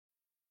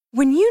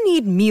When you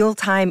need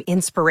mealtime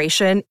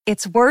inspiration,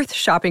 it's worth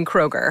shopping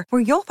Kroger,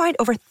 where you'll find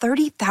over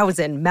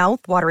 30,000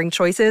 mouth-watering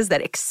choices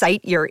that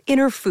excite your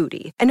inner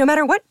foodie. And no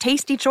matter what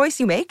tasty choice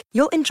you make,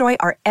 you'll enjoy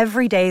our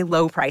everyday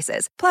low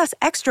prices, plus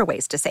extra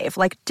ways to save,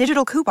 like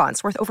digital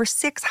coupons worth over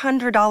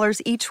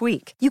 $600 each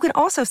week. You can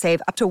also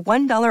save up to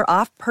 $1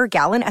 off per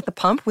gallon at the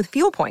pump with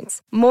fuel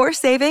points. More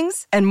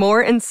savings and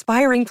more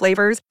inspiring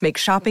flavors make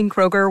shopping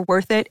Kroger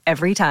worth it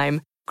every time.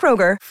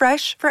 Kroger,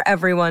 fresh for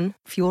everyone.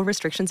 Fuel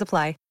restrictions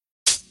apply.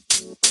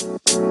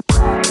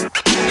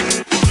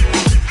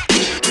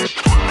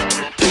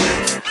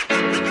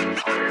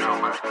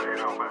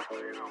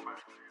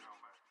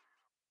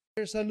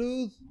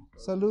 Salud,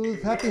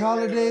 salud, happy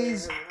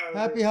holidays,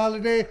 happy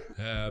holiday.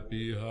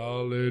 Happy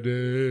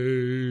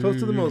holiday. Toast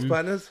to the most,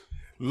 partners.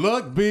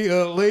 Luck be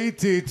a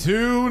lady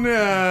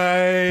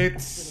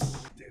tonight.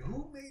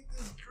 Who made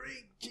this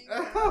drink?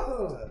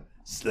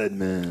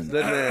 Sledman.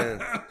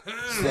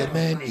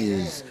 Sledman.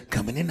 Is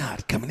coming in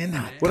hot,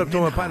 What up to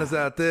my partners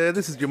out there?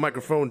 This is your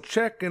microphone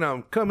check, and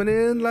I'm coming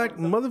in like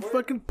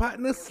motherfucking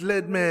partner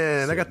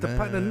Sledman. I got the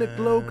partner Nick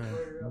Loke,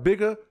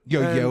 bigger.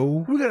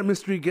 Yo. We got a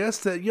mystery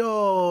guest that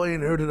y'all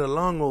ain't heard in a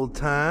long old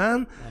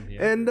time.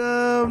 And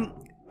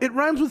it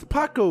rhymes with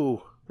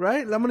Paco,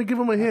 right? I'm going to give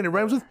him a hint. It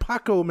rhymes with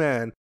Paco,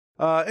 man.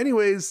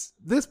 Anyways,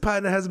 this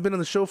partner hasn't been on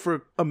the show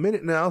for a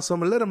minute now, so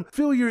I'm going to let him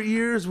fill your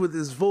ears with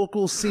his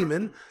vocal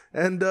semen,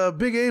 and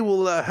Big A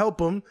will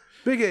help him.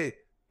 Big A,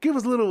 give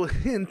us a little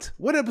hint.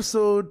 What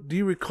episode do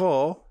you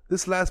recall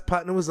this last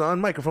partner was on?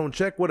 Microphone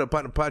check. What up,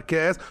 partner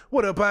podcast?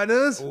 What up,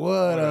 partners?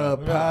 What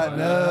up,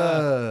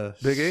 partner?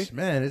 Big A?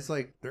 Man, it's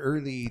like the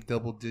early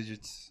double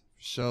digits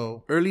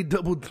show.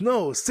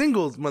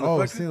 Singles,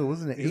 motherfucker. Oh, single,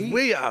 wasn't it He's 8?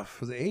 way off.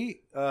 Was it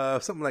 8?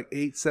 Something like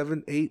 8,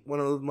 7, 8,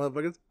 one of those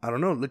motherfuckers. I don't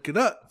know. Look it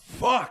up.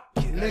 Fuck.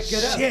 Look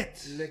it up.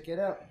 Shit. Look it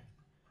up.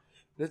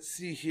 Let's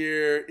see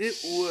here. It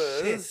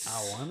was...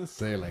 I want to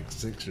say like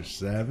 6 or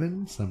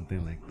 7,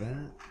 something like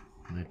that.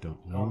 I don't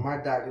Oh, know. my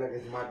dog. Look,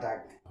 it's my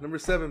dog. Number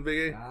 7,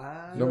 Big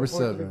A. Number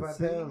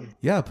 7.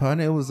 Yeah,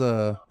 partner, it was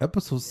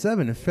episode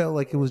 7. It felt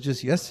like it was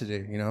just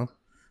yesterday, you know?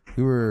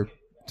 We were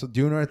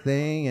doing our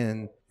thing,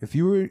 and if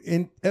you were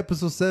in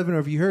episode 7 or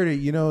if you heard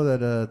it, you know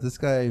that this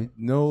guy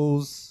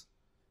knows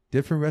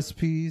different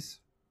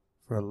recipes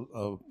for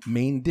a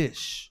main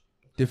dish,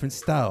 different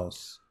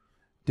styles,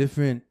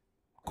 different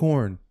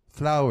corn,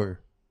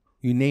 flour,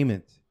 you name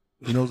it.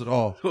 He knows it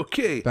all.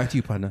 Okay. Back to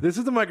you, partner. This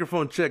is the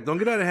microphone check. Don't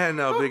get out of hand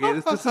now, Big A.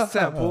 It's just a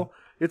sample.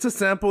 It's a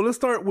sample. Let's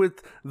start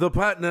with the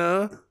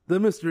partner, the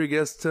mystery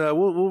guest.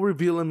 We'll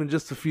reveal him in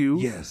just a few.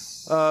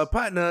 Yes.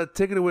 Partner,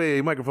 take it away.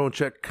 Microphone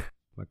check.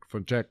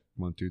 Microphone check.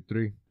 1, 2,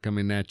 3.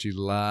 Coming at you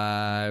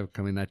live.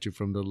 Coming at you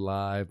from the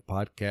live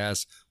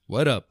podcast.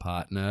 What up,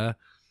 partner?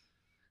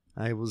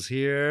 I was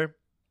here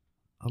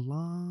a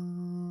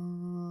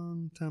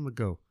long time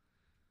ago.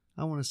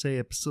 I want to say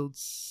episode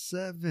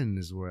 7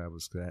 is where I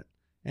was at.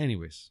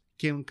 Anyways,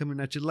 coming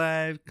at you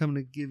live, coming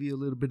to give you a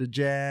little bit of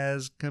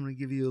jazz, coming to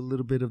give you a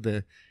little bit of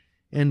the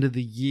end of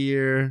the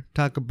year,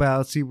 talk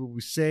about, see what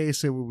we say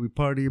what we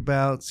party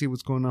about, see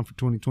what's going on for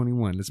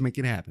 2021. Let's make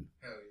it happen.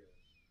 Hell yeah.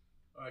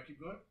 All right, keep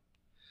going.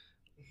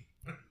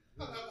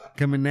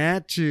 Coming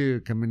at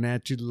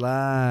you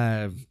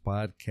live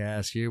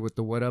podcast here with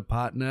the What Up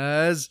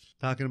Partners,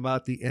 talking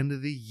about the end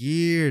of the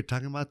year,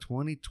 talking about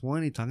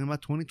 2020, talking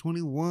about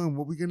 2021,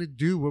 what we're going to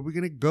do, where we're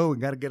going to go. We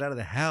got to get out of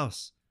the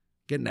house.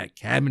 Getting that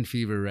cabin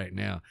fever right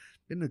now.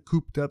 Been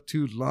cooped up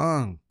too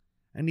long.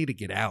 I need to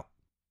get out.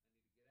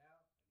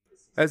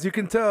 As you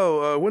can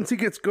tell, once he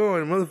gets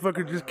going,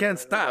 motherfucker just can't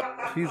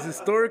stop. He's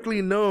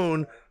historically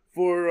known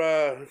for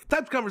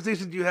types of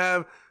conversations you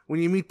have when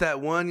you meet that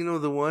one, you know,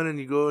 the one, and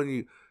you go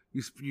and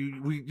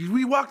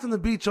we walked on the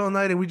beach all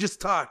night and we just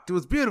talked. It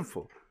was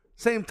beautiful.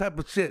 Same type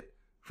of shit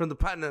from the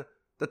partner,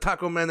 the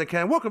taco man that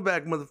can. Welcome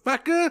back,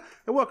 motherfucker,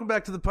 and welcome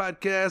back to the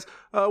podcast.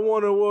 I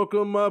want to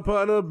welcome my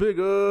partner,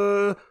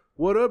 Bigger.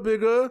 What up,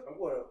 Bigger?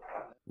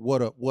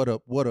 What up,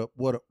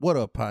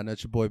 partner?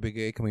 It's your boy Big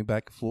A coming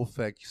back in full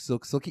effect.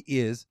 Silky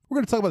ears. We're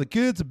going to talk about the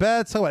goods, the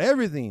bads, talk about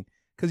everything.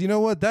 Because you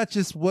know what? That's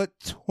just what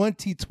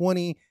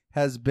 2020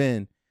 has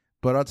been.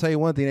 But I'll tell you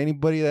one thing.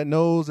 Anybody that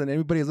knows and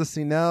everybody is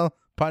listening now,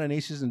 Partner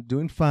Nation's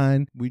doing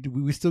fine.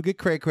 We still get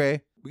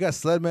cray-cray. We got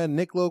Sledman,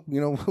 Nick Loke.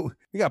 You know,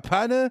 we got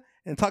Partner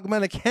and Taco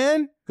Man that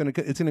can.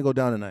 It's going to go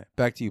down tonight.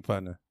 Back to you,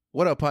 Partner.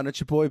 What up, Partner? It's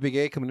your boy Big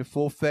A coming in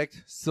full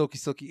effect.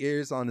 Silky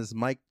ears on his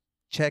mic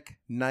check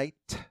night.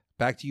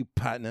 Back to you,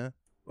 Partner.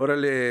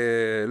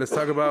 Orale, let's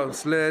talk about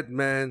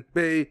Sledman,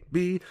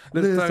 baby.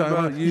 Let's talk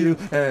about you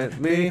and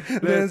me.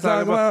 Let's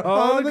talk about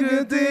all the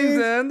good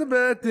things and the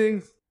bad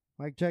things.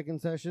 Mic checking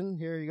session.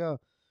 Here you go.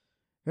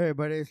 Hey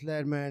everybody,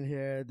 Sledman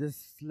here.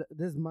 This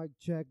mic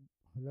check.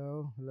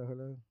 Hello.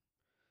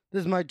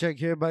 This mic check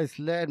here by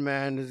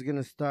Sledman is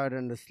gonna start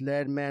on the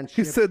Sledman ship.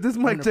 He said this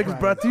mic check is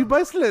brought to you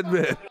by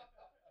Sledman.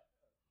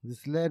 The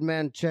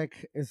Sledman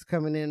check is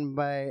coming in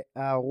by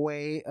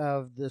way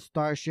of the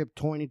Starship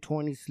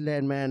 2020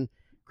 Sledman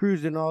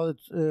cruising all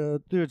its through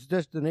its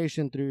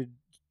destination through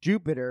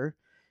Jupiter,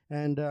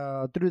 and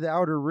through the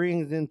outer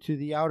rings into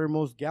the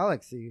outermost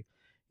galaxy.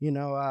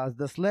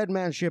 The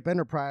Sledman ship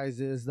Enterprise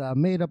is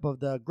made up of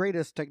the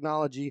greatest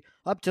technology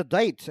up to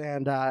date,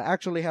 and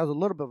actually has a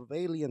little bit of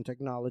alien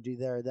technology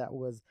there that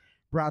was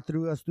brought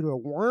through us through a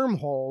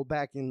wormhole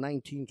back in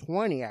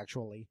 1920,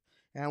 actually,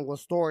 and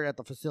was stored at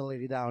the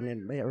facility down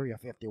in Area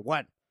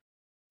 51.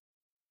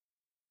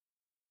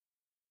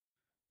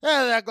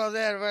 Yeah, that goes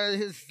there.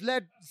 His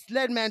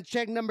Sledman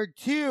check number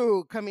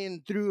 2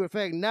 coming through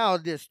effect. Now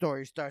this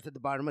story starts at the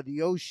bottom of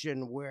the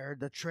ocean where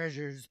the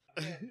treasures...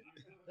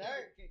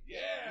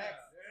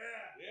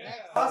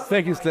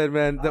 Thank you,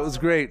 Sledman. That was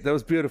great. That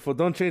was beautiful.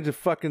 Don't change a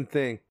fucking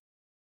thing.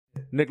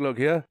 Nick Loke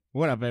here.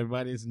 What up,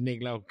 everybody? It's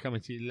Nick Lowe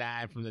coming to you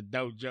live from the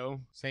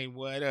dojo. Saying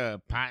what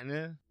up,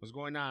 partner? What's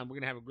going on? We're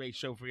gonna have a great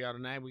show for y'all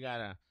tonight. We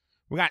got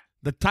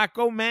the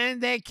Taco Man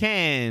that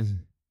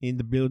can in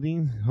the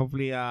building.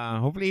 Hopefully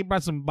he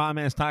brought some bomb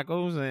ass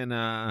tacos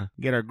and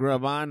get our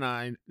grub on.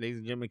 Ladies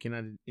and gentlemen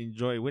cannot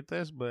enjoy it with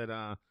us,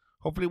 but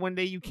hopefully one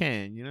day you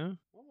can.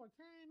 One more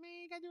time, man.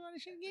 You gotta do all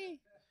this shit again.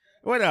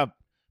 What up,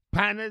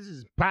 partners? This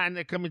is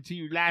Partner coming to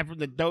you live from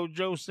the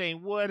dojo.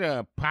 Saying what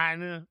up,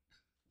 partner?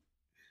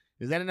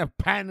 Is that enough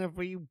partner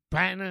for you,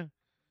 partner?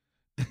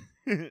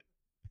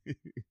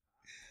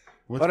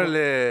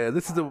 Orale.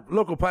 This is the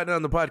local partner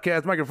on the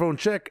podcast, Microphone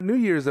Check, New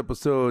Year's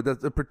episode.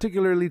 That's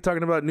particularly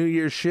talking about New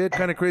Year's shit.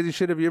 Kind of crazy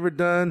shit have you ever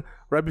done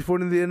right before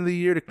the end of the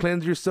year to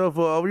cleanse yourself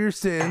of all your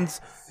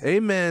sins?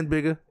 Amen,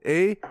 bigger.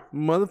 A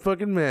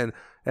motherfucking man.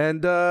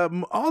 And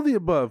all the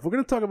above. We're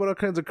going to talk about all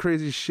kinds of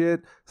crazy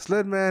shit.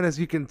 Sledman, as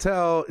you can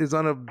tell, is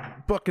on a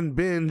fucking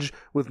binge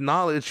with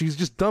knowledge. He's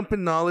just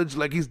dumping knowledge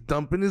like he's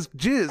dumping his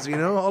jizz,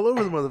 all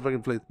over the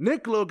motherfucking place.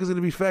 Nick Loke is going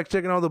to be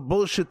fact-checking all the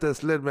bullshit that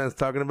Sledman's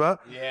talking about.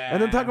 Yeah.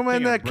 And then Taco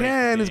Man That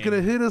Can is going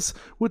to hit us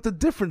with a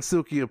different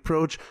silky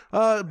approach.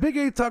 Big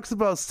A talks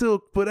about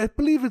silk, but I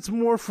believe it's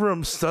more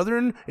from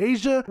Southern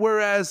Asia,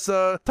 whereas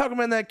Taco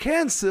Man That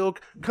Can silk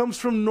comes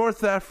from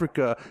North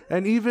Africa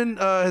and even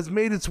has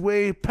made its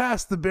way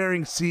past the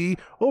Bering Sea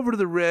over to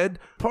the red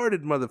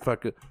parted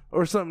motherfucker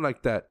or something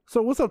like that.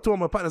 So what's up to all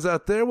my partners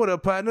out there? What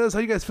up, partners? How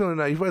you guys feeling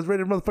now? You guys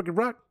ready to motherfucking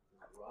rock?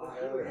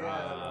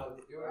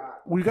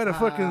 We got another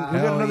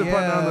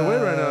partner on the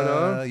way right now,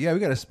 though. Yeah, we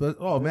got a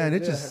oh man,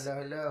 it just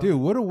dude,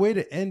 what a way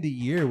to end the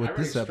year with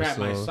this episode.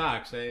 My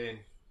socks, eh?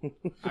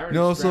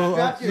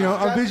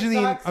 I'm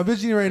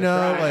visioning right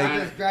now,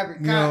 like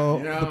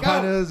the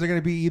partners are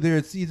gonna be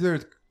either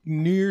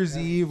New Year's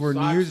Eve or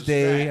New Year's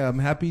Day.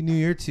 Happy New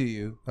Year to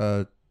you,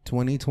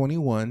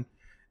 2021,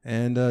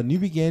 and new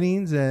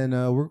beginnings, and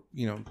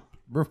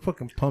we're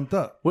fucking pumped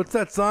up. What's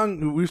that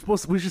song? We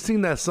should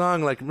sing that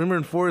song. Like, remember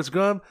in Forrest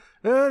Gump?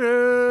 And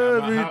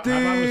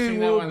everything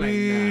will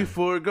be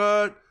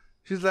forgot.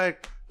 She's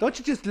like, don't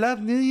you just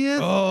love New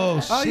Year's? Oh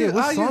shit!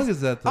 What song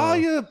is that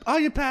though? All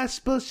your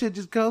past bullshit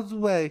just goes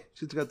away.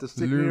 She's got the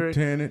stick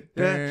Lieutenant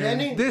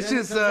Dan. This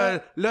is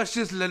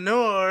Luscious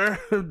Lenore.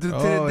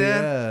 Oh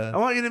yeah. I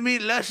want you to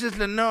meet Luscious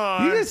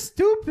Lenore. You're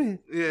stupid.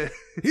 Yeah.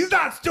 He's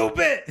not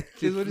stupid.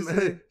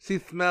 She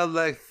smelled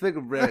like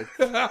cigarettes.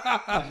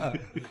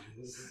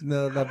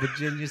 Smell like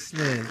Virginia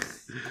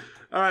Slims.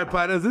 All right,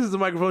 partners, this is the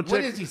microphone check.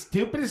 What is he,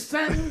 stupid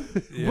son?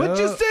 What'd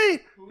you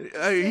say?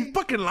 He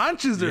fucking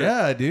launches her.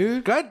 Yeah,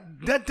 dude.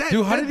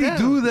 Dude, how did he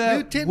do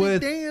that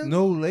with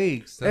no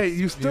legs? Hey,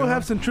 you still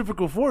have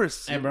centrifugal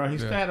force. Hey, bro, he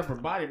still had upper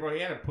body, bro.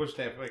 He had to push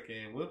that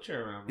fucking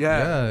wheelchair around. Bro.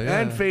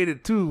 Yeah, and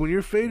faded too. When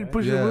you're faded,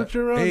 pushing the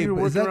wheelchair around. Hey, you're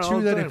but is working that around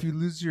true that all the if you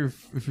lose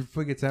if your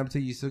foot gets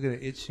amputated, you still get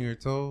an itch in your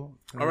toe?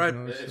 All right,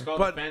 it's called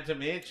the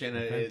phantom itch, and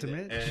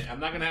I'm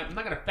not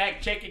gonna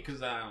fact check it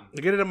because I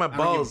get it on my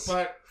balls.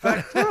 Fact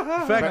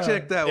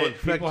check that one.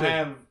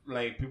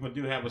 People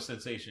do have a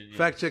sensation.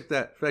 Fact check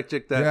that.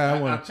 Yeah,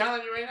 I'm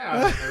telling you right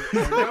now.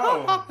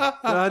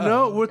 I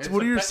know. What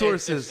are your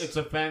sources? It's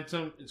a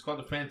phantom. It's called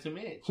the phantom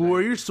itch. Who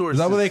are your sources?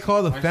 Is that what they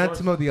call the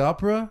Phantom of the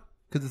Opera?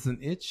 Because it's an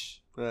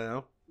itch.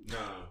 No.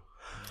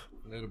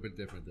 A little bit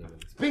different than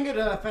it. Speaking of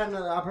the Phantom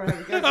of the Opera, have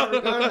you guys ever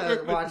gone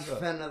to watch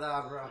Phantom of the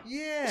Opera?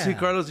 Yeah. See,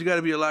 Carlos, you got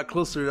to be a lot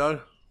closer, dog.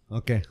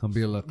 Okay, I'll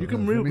be a lot. You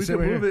can move. We can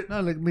move it. No,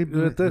 like maybe.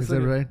 Is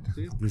that right?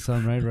 This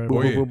sound right?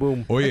 Boom,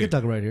 boom. I can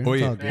talk right here.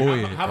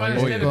 How about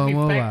instead of me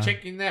fact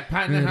checking that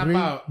partner? How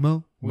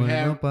about we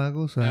have?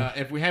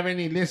 If we have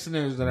any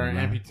listeners that are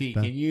amputee,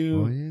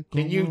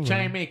 can you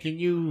chime in? Can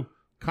you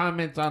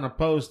comment on a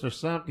post or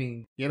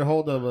something? Get a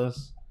hold of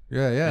us.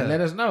 Yeah. And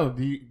let us know.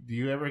 Do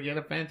you ever get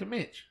a phantom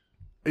itch?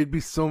 It'd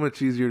be so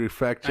much easier to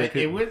fact check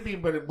it. It would be,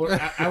 but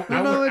I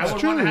no, it's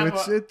true.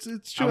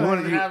 It's true. I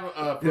want to have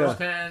a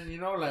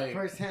first-hand,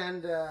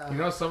 First-hand.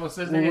 Someone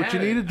says what you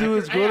need to do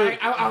is go to.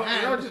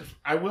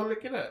 I will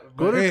look it up.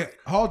 Hey,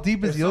 how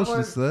deep is the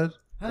ocean, Sled?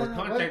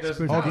 Contact us.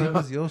 How deep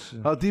is the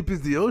ocean? How deep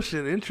is the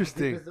ocean?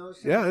 Interesting.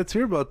 Yeah, let's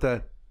hear about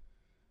that.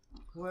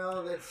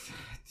 Well, it's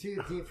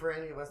too deep for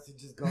any of us to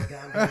just go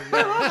down.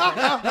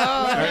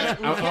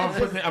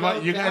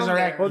 You guys are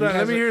acting. Hold on,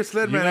 let me hear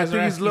Sledman. I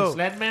think he's low.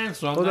 Sledman,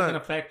 so I'm Hold not on.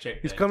 gonna fact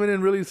check. He's that. coming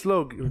in really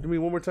slow. Give me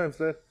one more time,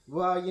 Sled.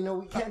 Well,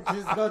 we can't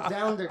just go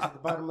down there to the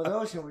bottom of the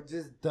ocean. We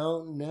just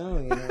don't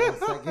know.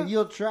 It's like if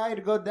you'll try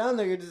to go down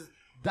there, you just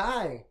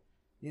die.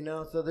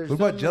 So there's. What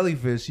about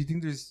jellyfish? You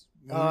think there's?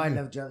 Oh, I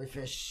love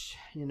jellyfish.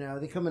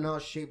 They come in all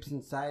shapes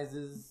and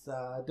sizes,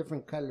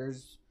 different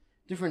colors,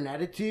 different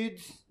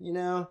attitudes.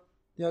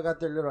 They all got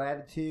their little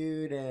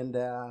attitude, and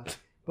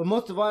but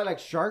most of all, I like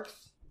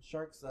sharks.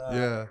 Sharks,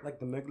 like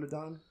the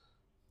megalodon.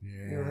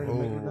 You ever heard of Oh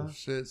megalodon?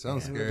 shit!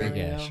 Sounds Yeah, scary. Big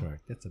ass shark.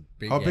 That's a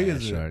big. How big ass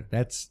is it? shark.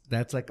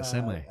 That's like a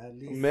semi. At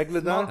least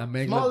Megalodon? A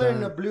megalodon. Smaller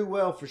than a blue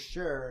whale for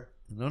sure.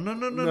 No.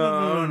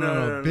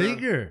 No.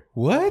 Bigger.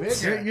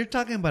 What? You're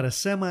talking about a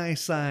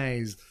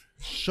semi-sized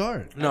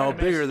shark. No,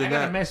 bigger than I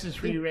got a that. message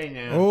for you right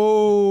now.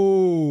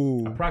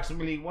 Oh.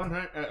 Approximately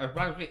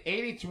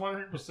 80 to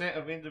 100%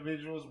 of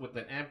individuals with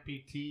an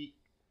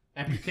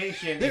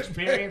amputation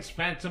experience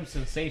phantom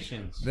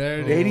sensations. There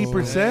it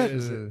 80%?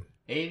 is.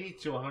 80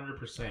 to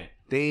 100%.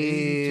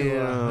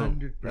 Damn.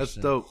 100%. That's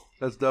dope.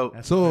 That's dope.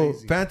 That's So,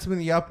 crazy. Phantom of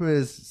the Opera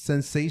is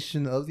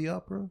sensation of the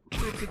opera?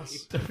 Get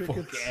the fuck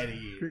out of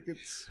here.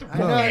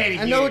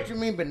 I know what you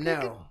mean, but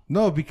no.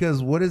 No,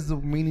 because what is the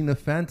meaning of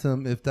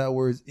phantom if that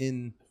word is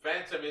in?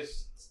 Phantom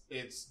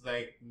it's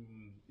like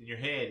in your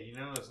head, It's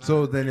not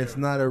So a then real- it's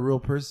not a real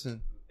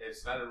person.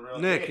 It's not a real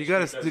Nick, bitch you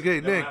gotta because stick they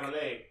it. don't Nick. have a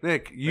leg.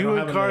 Nick, you don't and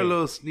have a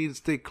Carlos need to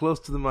stay close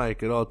to the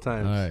mic at all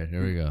times. All right,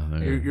 here we go.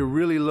 You're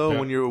really low Duck-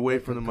 when you're away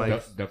from the mic.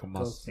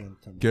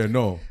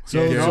 No.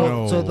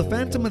 So the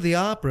Phantom of the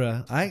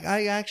Opera,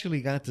 I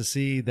actually got to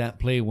see that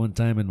play one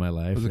time in my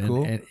life. Was it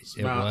cool? And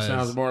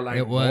Sounds more like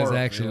it was horror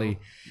actually.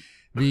 film.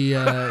 The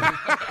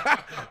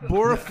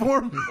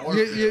Boroform?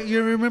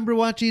 you remember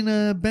watching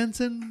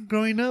Benson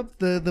growing up,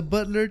 the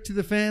butler to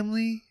the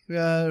family,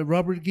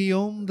 Robert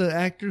Guillaume, the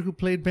actor who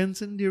played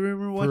Benson. Do you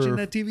remember watching For-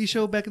 that TV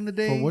show back in the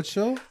day? For what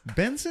show?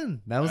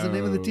 Benson. That was the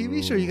name of the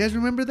TV show. You guys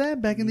remember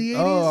that back in the 80s?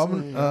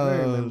 Oh, I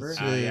remember.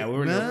 Yeah, we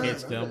were No. little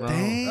kids still, bro.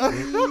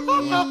 Dang.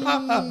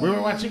 We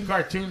were watching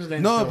cartoons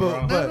then. No, still,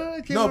 but bro.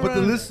 it came no, but the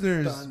around.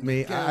 listeners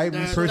may. I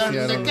personally,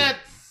 I don't know.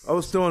 I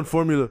was still on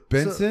Formula.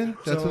 Benson.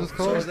 That's what it's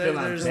called.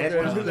 There's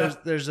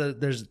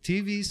a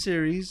TV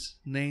series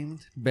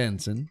named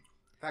Benson.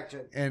 Fact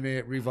check. And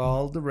it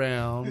revolved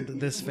around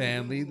this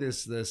family,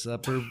 this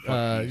upper,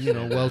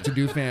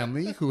 well-to-do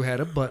family who had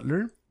a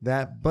butler.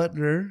 That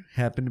butler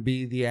happened to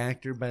be the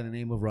actor by the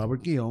name of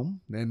Robert Guillaume,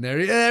 and there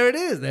it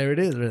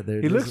is. Right there.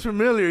 He looks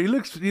familiar. He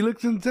looks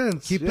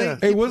intense. He played-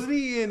 Hey, wasn't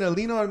he in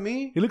Lean on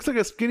Me? He looks like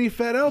a skinny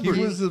fat He Albert.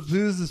 was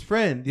his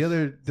friend, the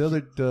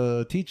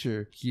other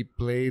teacher. He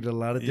played a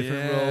lot of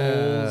different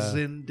Yeah. roles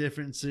in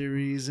different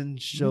series and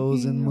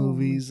shows and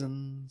movies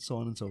and so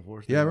on and so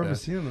forth. Yeah, I And, remember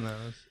seeing him in that.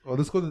 Oh,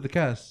 let's go to the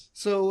cast.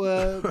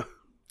 So,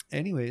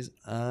 anyways,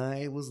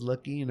 I was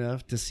lucky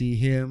enough to see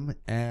him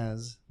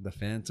as the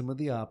Phantom of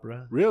the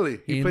Opera. Really?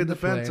 He in played the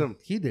play. Phantom.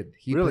 He did.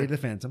 He Really? played the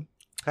Phantom.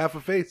 Half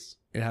a face.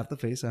 Half the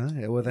face, huh?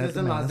 With This that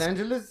in Los mask.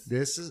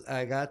 Angeles?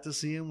 I got to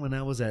see him when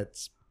I was at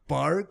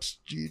Sparks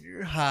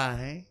Junior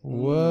High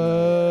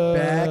What?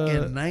 back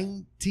in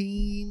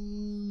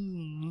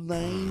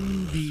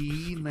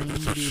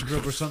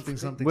 1990 or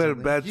something. We had a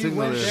bad You signal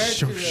went there. there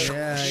to the-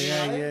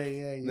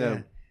 Yeah.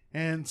 Yeah.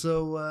 And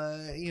so,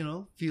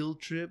 field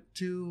trip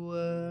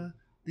to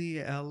the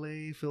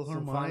LA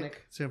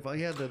Philharmonic. Yeah,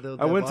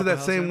 I went to Opera that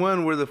House same there.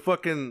 one where the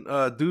fucking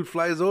dude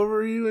flies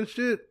over you and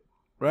shit.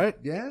 Right?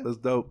 Yeah. That's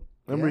dope.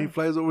 Remember Yeah. he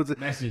flies over. Was it,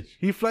 Message.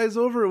 he flies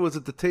over or was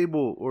it the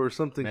table or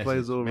something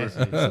flies over?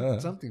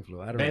 Message. Something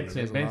flew. I don't Benson. know.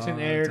 It was a Benson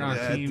long aired time on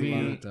ago. TV.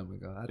 Long time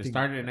ago. I It think.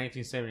 started in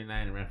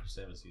 1979 and ran for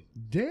 7 seasons.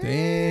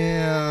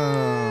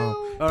 Damn.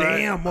 All right,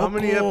 Damn, How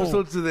many Moko.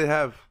 episodes do they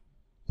have?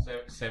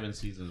 7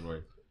 seasons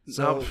worth.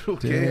 So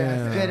okay.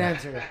 Damn. Good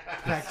answer.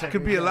 Fact check.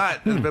 Could be a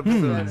lot of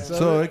episodes.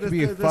 So it could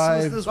be this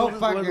five. was Go one,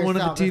 fuck one of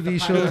yourself. the TV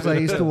It's the shows I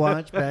pilot. used to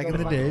watch back in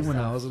the day when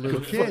I was a little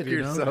Fuck kid.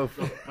 You know? yourself.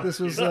 This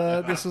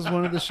was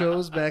one of the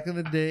shows back in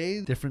the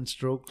day. Different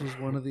Strokes was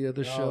one of the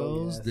other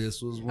shows. yes.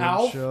 This was one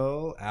Alf?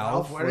 show.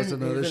 Alf Alf was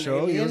wasn't- another he was an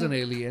show. He was alien? an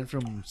alien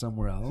from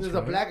somewhere else. This is a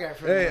right? black guy.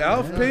 From Hey,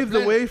 Alf paved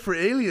the way for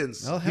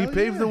aliens. Oh, He hell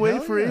paved yeah, the way hell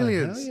for yeah,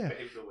 aliens. hell yeah.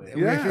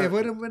 Yeah. If it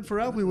wouldn't have been for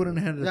Alf, we wouldn't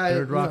have had the Yeah,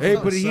 third you rock. know, Hey,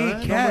 from but the he sun. ate So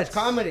much cats.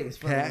 comedies.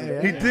 from Cat, him.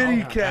 yeah. He did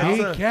eat cats.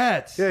 He huh? ate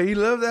cats. Yeah, he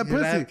loved that You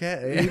laugh, pussy.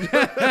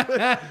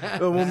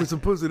 cat. Oh, want me some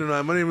pussy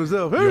tonight? My name is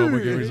Elf. Hey, Yo,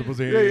 give me some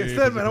pussy. Yeah,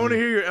 Stedman, I want to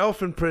hear your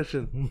Elf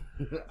impression.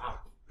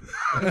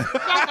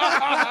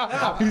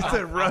 He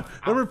said, "Run."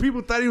 Remember,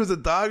 people thought he was a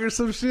dog or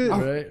some shit.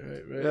 Right.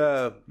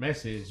 Yeah,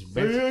 Message.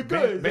 Hey,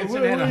 guys,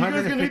 Benson when had are you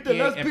guys gonna eat the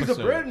 158 last piece of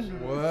bread?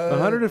 episodes.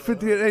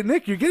 158. Hey,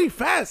 Nick, you're getting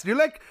fast. You're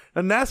like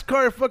a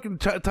NASCAR fucking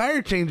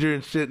tire changer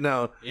and shit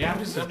now. Yeah, I'm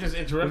just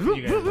interrupting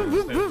you guys. I'm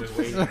just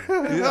waiting.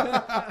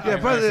 Yeah, If I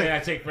brother. say I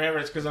take forever,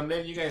 it's because I'm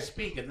letting you guys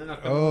speak, and then I'll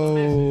come Oh. up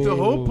with a message. The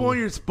whole point,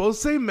 you're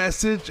supposed to say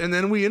message, and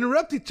then we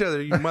interrupt each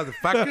other. You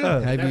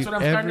motherfucker. Have That's you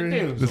what I'm starting to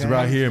do. This is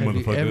right here, have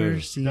you motherfucker. ever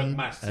Suck seen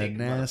my a stick,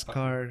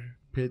 NASCAR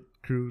pit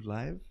Crew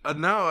live?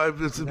 Now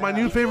it's my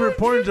new favorite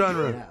porn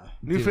genre.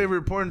 New Dude,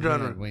 favorite porn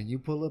genre. Man, when you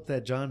pull up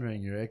that genre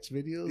in your X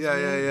videos,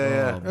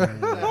 Yeah.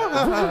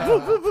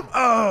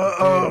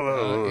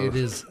 It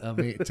is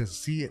amazing to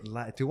see it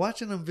live. To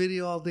watch it on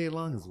video all day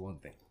long is one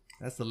thing.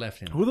 That's the left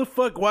hand. Who the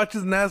fuck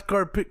watches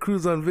NASCAR pit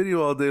crews on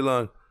video all day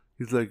long?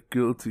 He's like,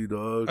 guilty,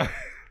 dog.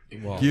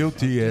 Well,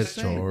 Guilty as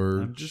I'm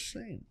charged. just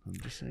saying.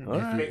 All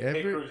right.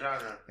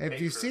 If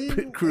you've seen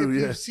Pit crew,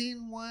 if yeah. you've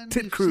seen one,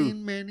 Pit you've crew.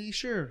 seen many.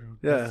 Sure,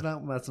 Yeah.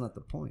 That's not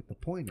the point. The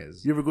point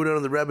is, You ever go down to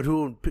the rabbit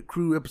hole in pit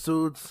crew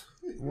episodes?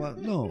 well,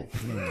 no.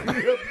 Yeah,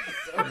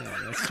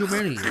 that's too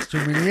many. It's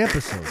too many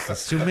episodes.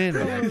 That's too many.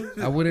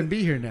 I wouldn't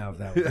be here now if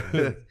that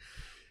was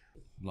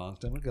long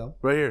time ago.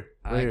 Right here.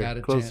 I got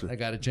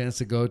a chance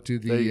to go to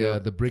There you go.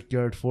 the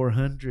Brickyard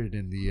 400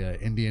 in the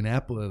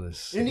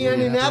Indianapolis.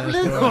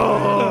 Indianapolis?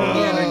 Oh,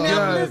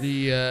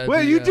 Indianapolis?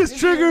 Wait, you just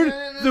triggered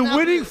the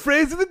winning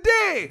phrase of the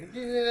day.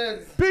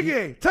 Big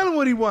A, tell him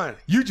what he won.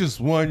 You just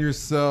won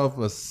yourself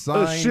a A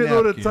signed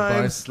shitload of napkin by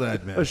times.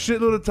 Sledman. A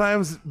shitload of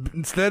times,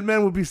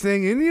 Sledman will be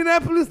saying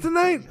Indianapolis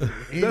tonight.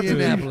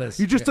 Indianapolis.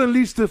 You just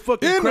unleashed the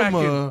fucking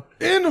Kraken.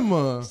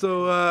 Enema.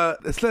 So,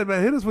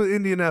 Sledman, hit us with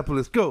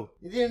Indianapolis. Go.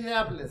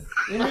 Indianapolis.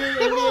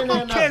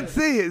 You can't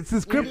say it. It's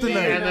his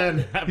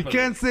kryptonite. You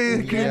can't say it.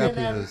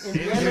 Indianapolis.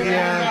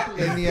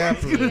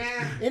 Indianapolis.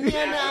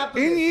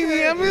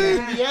 Indianapolis.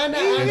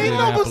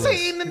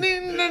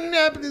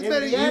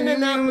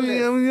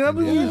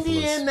 Indianapolis.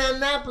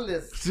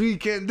 Indianapolis. See, you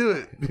can't do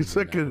it. It's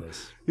like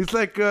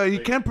he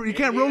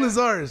can't roll his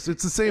R's.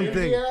 It's the same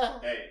thing.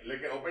 Hey,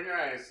 open your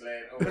eyes,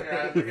 Sled. Open your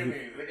eyes.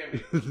 Look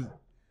at me.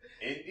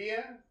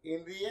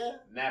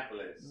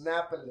 Indianapolis.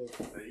 Napolis.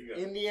 There you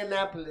go.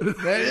 Indianapolis. No,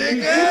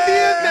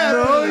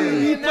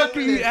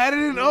 he added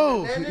an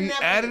O. He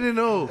added an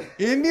O.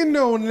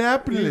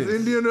 Indianapolis.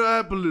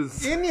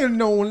 Indianapolis.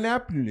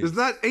 Indianapolis. It's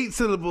not 8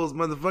 syllables,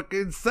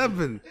 motherfucker. It's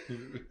 7.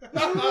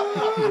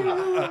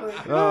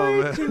 Oh,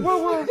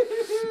 man.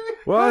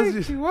 Well,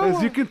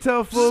 as you can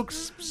tell,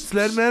 folks,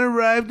 Sledman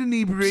arrived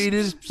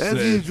inebriated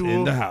as usual.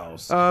 in the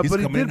house. But He's he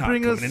coming in did hot,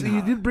 bring us. coming in He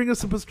hot. did bring us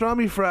some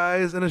pastrami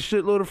fries and a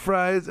shitload of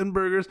fries and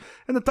burgers.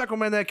 And the taco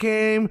man the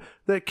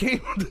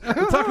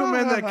taco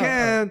man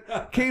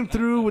that came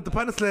through with the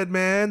pint of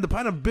Sledman, the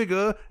pint of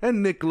Bigger,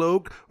 and Nick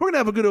Loke. We're gonna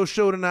have a good old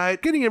show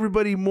tonight, getting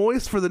everybody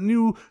moist for the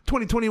new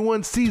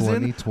 2021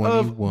 season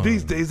 2021. of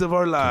These Days of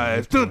Our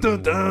Lives. Dun,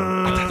 dun,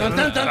 dun.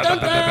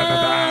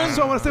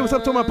 So I want to say what's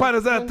up to my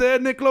partners out there.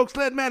 Nick Loke,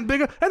 Sledman,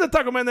 Bigger, and the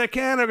Taco Man That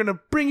Can are going to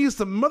bring you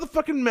some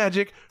motherfucking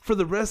magic for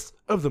the rest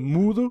of the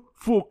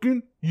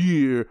motherfucking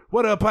year.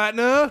 What up,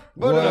 partner?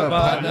 What up,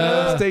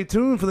 partner? Stay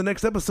tuned for the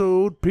next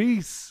episode.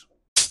 Peace.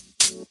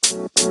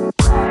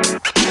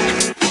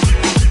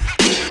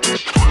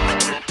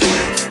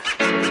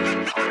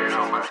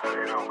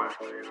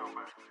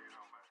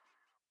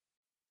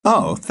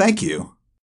 Oh, thank you.